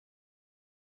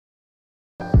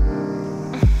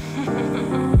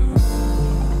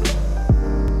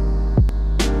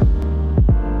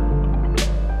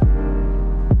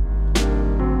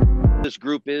This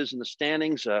group is in the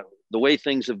standings, the way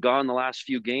things have gone the last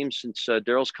few games since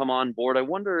Daryl's come on board. I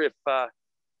wonder if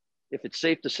it's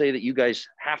safe to say that you guys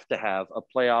have to have a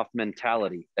playoff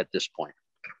mentality at this point.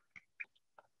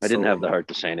 I didn't have the heart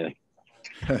to say anything.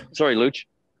 Sorry, Luch.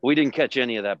 We didn't catch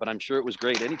any of that, but I'm sure it was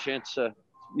great. Any chance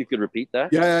you could repeat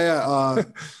that? Yeah.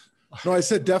 No, I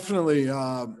said definitely.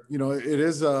 It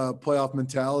is a playoff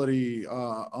mentality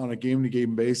on a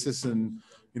game-to-game basis, and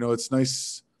it's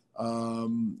nice.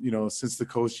 Since the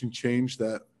coaching change,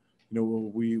 that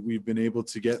we've been able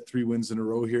to get 3 wins in a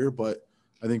row here. But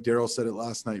I think Daryl said it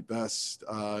last night best.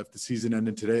 If the season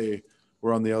ended today,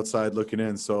 we're on the outside looking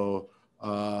in. So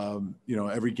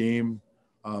every game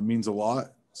means a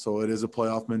lot. So it is a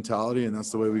playoff mentality, and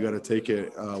that's the way we got to take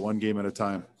it, one game at a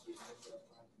time.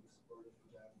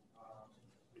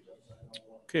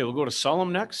 Okay, we'll go to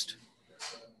Solemn next.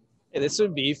 Hey, this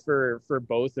would be for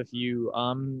both of you.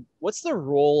 What's the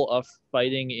role of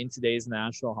fighting in today's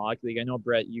National Hockey League? I know,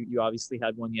 Brett, you obviously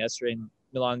had one yesterday, and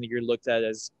Milan, you're looked at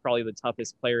as probably the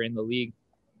toughest player in the league.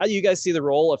 How do you guys see the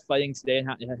role of fighting today, and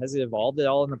has it evolved at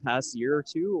all in the past year or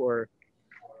two? Or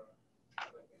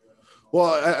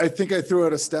well, I think I threw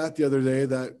out a stat the other day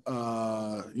that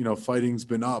fighting's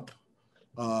been up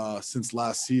since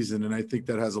last season, and I think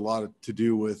that has a lot to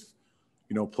do with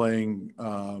playing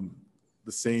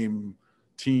the same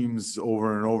teams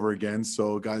over and over again.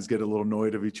 So guys get a little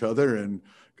annoyed of each other, and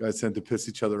guys tend to piss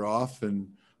each other off. And,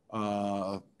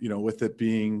 with it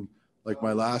being like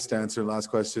my last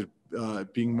question,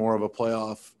 being more of a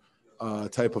playoff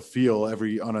type of feel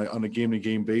on a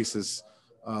game-to-game basis,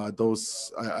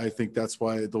 I think that's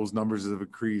why those numbers have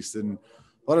increased. And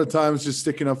a lot of times just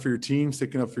sticking up for your team,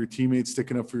 sticking up for your teammates,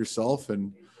 sticking up for yourself.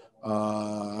 And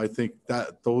I think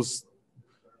that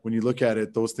when you look at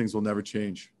it, those things will never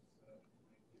change.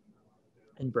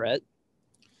 And Brett?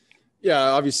 Yeah,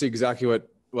 obviously exactly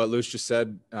what Luce just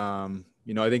said.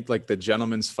 I think like the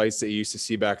gentleman's fights that you used to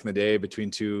see back in the day between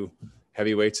 2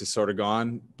 heavyweights is sort of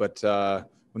gone. But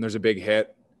when there's a big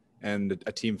hit and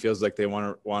a team feels like they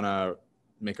want to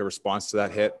make a response to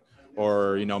that hit,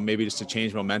 or, maybe just to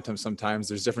change momentum, sometimes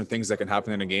there's different things that can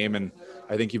happen in a game. And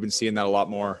I think you've been seeing that a lot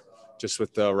more just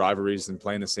with the rivalries and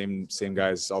playing the same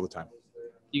guys all the time.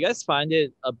 Do you guys find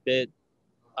it a bit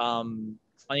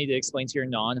funny to explain to your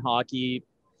non-hockey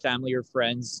family or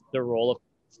friends the role of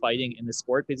fighting in the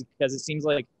sport? Because it seems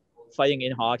like fighting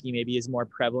in hockey maybe is more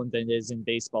prevalent than it is in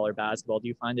baseball or basketball. Do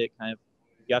you find it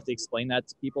you have to explain that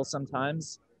to people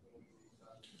sometimes?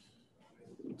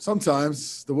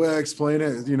 Sometimes. The way I explain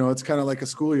it, it's kind of like a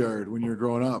schoolyard when you're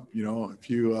growing up. If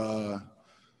you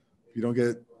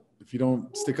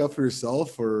don't stick up for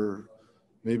yourself, or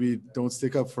maybe don't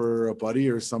stick up for a buddy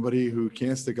or somebody who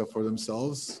can't stick up for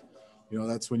themselves,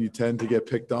 that's when you tend to get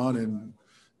picked on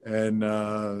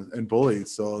and bullied.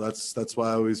 So that's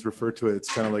why I always refer to it.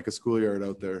 It's kind of like a schoolyard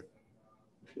out there.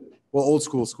 Well, old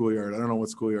school schoolyard. I don't know what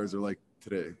schoolyards are like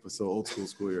today, but so old school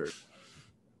schoolyard.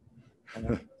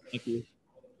 Thank you.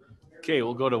 Okay,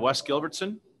 we'll go to Wes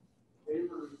Gilbertson.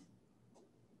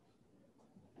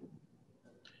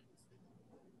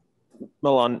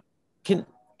 Milan, can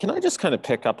I just kind of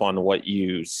pick up on what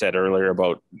you said earlier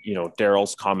about,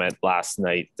 Daryl's comment last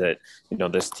night that,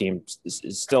 this team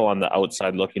is still on the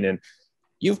outside looking in.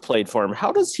 You've played for him.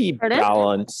 How does he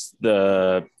balance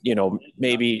the,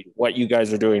 maybe what you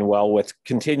guys are doing well with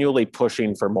continually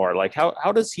pushing for more? Like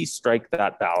how does he strike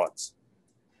that balance?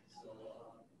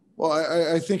 Well,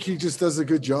 I think he just does a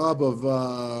good job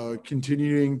of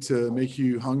continuing to make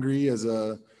you hungry as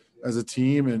a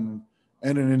team and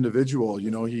an individual.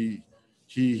 He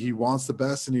wants the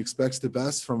best and he expects the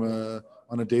best on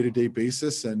a day-to-day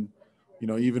basis. And,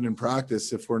 even in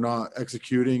practice, if we're not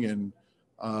executing and,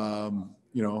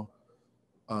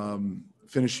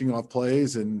 finishing off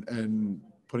plays and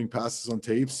putting passes on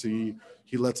tapes, he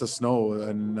lets us know.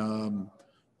 And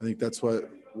I think that's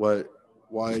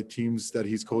why teams that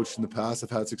he's coached in the past have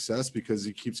had success, because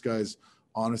he keeps guys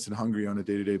honest and hungry on a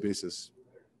day-to-day basis.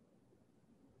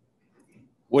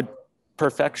 Would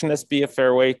perfectionist be a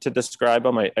fair way to describe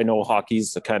him? I know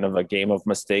hockey's a kind of a game of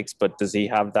mistakes, but does he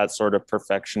have that sort of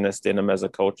perfectionist in him as a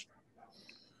coach?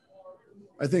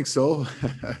 I think so.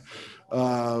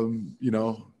 I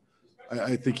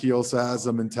think he also has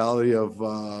a mentality of,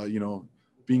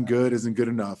 being good isn't good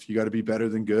enough. You got to be better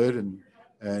than good.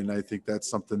 And I think that's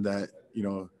something that,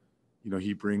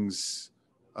 he brings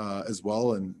as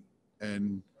well. And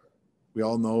we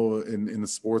all know in the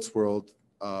sports world,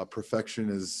 perfection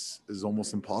is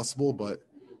almost impossible, but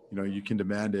you can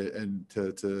demand it and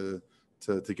to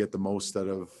get the most out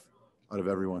of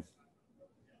everyone.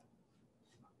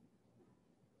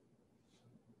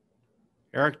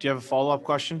 Eric, do you have a follow-up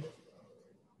question?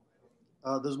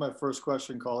 This is my first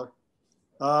question, caller.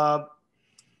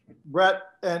 Brett,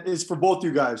 and it's for both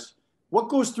you guys. What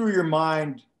goes through your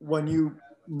mind when you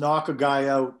knock a guy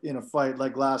out in a fight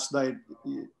like last night?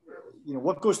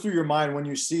 What goes through your mind when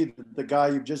you see the guy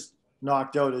you've just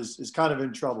knocked out is kind of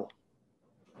in trouble?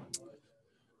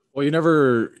 Well, you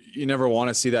never want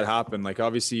to see that happen. Like,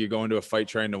 obviously you go into a fight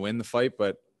trying to win the fight,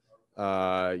 but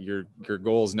your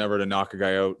goal is never to knock a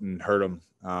guy out and hurt him.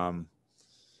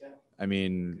 I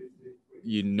mean,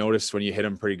 you notice when you hit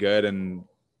him pretty good, and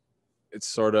it's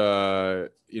sort of,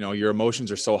 your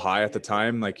emotions are so high at the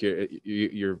time. Like,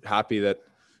 you're happy that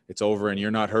it's over and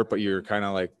you're not hurt, but you're kind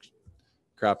of like,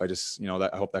 crap, I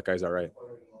hope that guy's all right.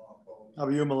 How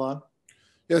about you, Milan?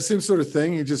 Yeah, same sort of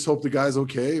thing. You just hope the guy's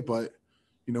okay, but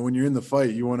when you're in the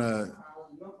fight, you want to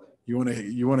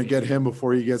get him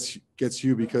before he gets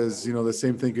you, because the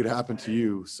same thing could happen to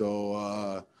you.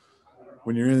 So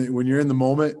when you're in the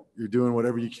moment, you're doing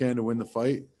whatever you can to win the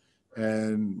fight,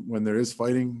 and when there is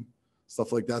fighting,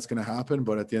 stuff like that's going to happen.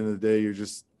 But at the end of the day, you're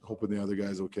just hoping the other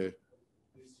guy's okay.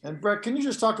 And Brett, can you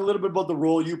just talk a little bit about the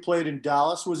role you played in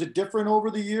Dallas? Was it different over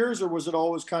the years, or was it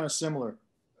always kind of similar?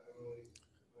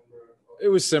 It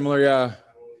was similar, yeah.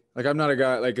 Like, I'm not a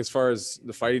guy, like, as far as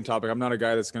the fighting topic, I'm not a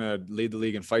guy that's going to lead the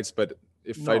league in fights, but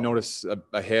if I notice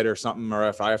a hit or something, or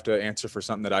if I have to answer for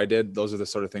something that I did, those are the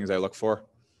sort of things I look for.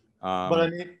 But I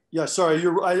mean, yeah, sorry,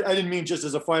 I didn't mean just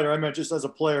as a fighter. I meant just as a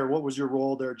player. What was your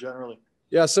role there generally?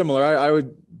 Yeah, similar. I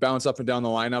would bounce up and down the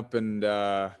lineup, and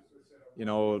a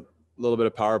little bit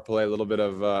of power play, a little bit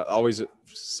of always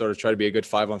sort of try to be a good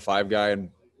 5-on-5 guy, and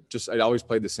I always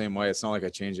played the same way. It's not like I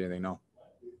changed anything. No.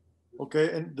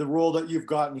 Okay, and the role that you've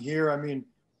gotten here, I mean,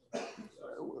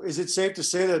 is it safe to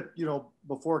say that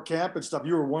before camp and stuff,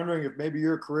 you were wondering if maybe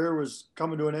your career was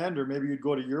coming to an end, or maybe you'd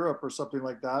go to Europe or something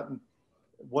like that? And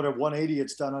what a 180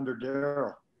 it's done under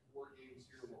Darryl.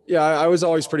 Yeah, I was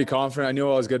always pretty confident. I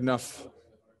knew I was good enough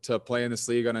to play in this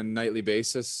league on a nightly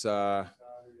basis.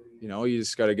 You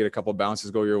just got to get a couple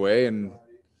bounces go your way, and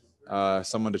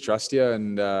someone to trust you.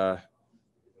 And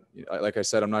like I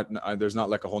said, there's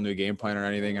not like a whole new game plan or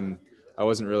anything, and I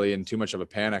wasn't really in too much of a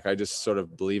panic. I just sort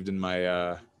of believed in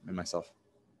myself.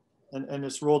 And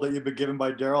this role that you've been given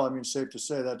by Darryl, I mean, safe to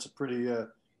say that's a pretty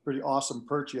awesome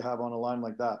perch you have on a line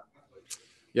like that.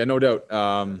 Yeah, no doubt.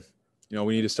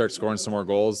 We need to start scoring some more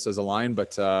goals as a line,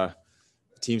 but the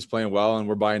team's playing well, and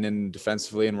we're buying in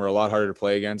defensively, and we're a lot harder to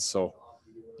play against. So,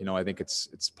 I think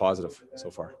it's positive so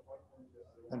far.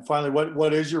 And finally,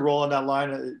 what is your role on that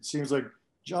line? It seems like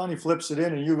Johnny flips it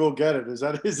in and you go get it.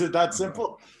 Is it that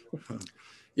simple?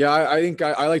 Yeah, I think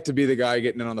I like to be the guy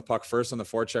getting in on the puck first on the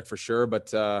forecheck for sure.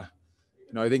 But,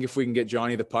 I think if we can get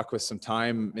Johnny the puck with some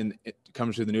time and it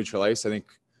comes to the neutral ice, I think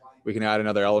we can add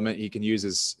another element. He can use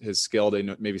his skill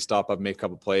to maybe stop up, make a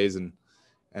couple plays,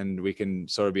 and we can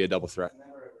sort of be a double threat.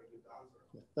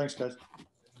 Thanks, guys.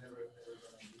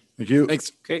 Thank you.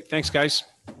 Thanks. Okay, thanks, guys.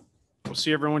 We'll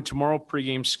see everyone tomorrow,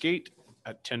 pregame skate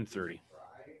at 10:30.